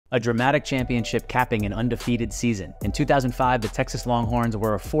A dramatic championship capping an undefeated season. In 2005, the Texas Longhorns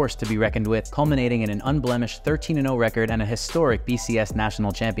were a force to be reckoned with, culminating in an unblemished 13-0 record and a historic BCS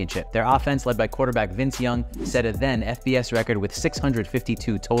National Championship. Their offense, led by quarterback Vince Young, set a then FBS record with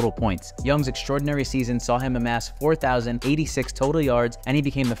 652 total points. Young's extraordinary season saw him amass 4,086 total yards, and he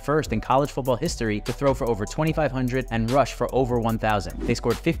became the first in college football history to throw for over 2,500 and rush for over 1,000. They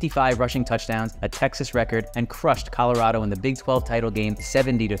scored 55 rushing touchdowns, a Texas record, and crushed Colorado in the Big 12 title game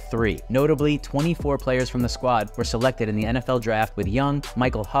 70-3. Notably, 24 players from the squad were selected in the NFL draft, with Young,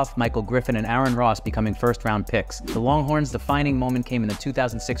 Michael Huff, Michael Griffin, and Aaron Ross becoming first-round picks. The Longhorns' defining moment came in the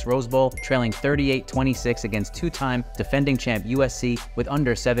 2006 Rose Bowl, trailing 38-26 against two-time defending champ USC with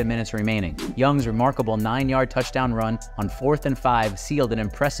under 7 minutes remaining. Young's remarkable 9-yard touchdown run on 4th and 5 sealed an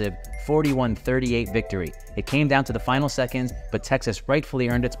impressive 41-38 victory. It came down to the final seconds, but Texas rightfully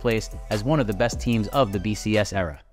earned its place as one of the best teams of the BCS era.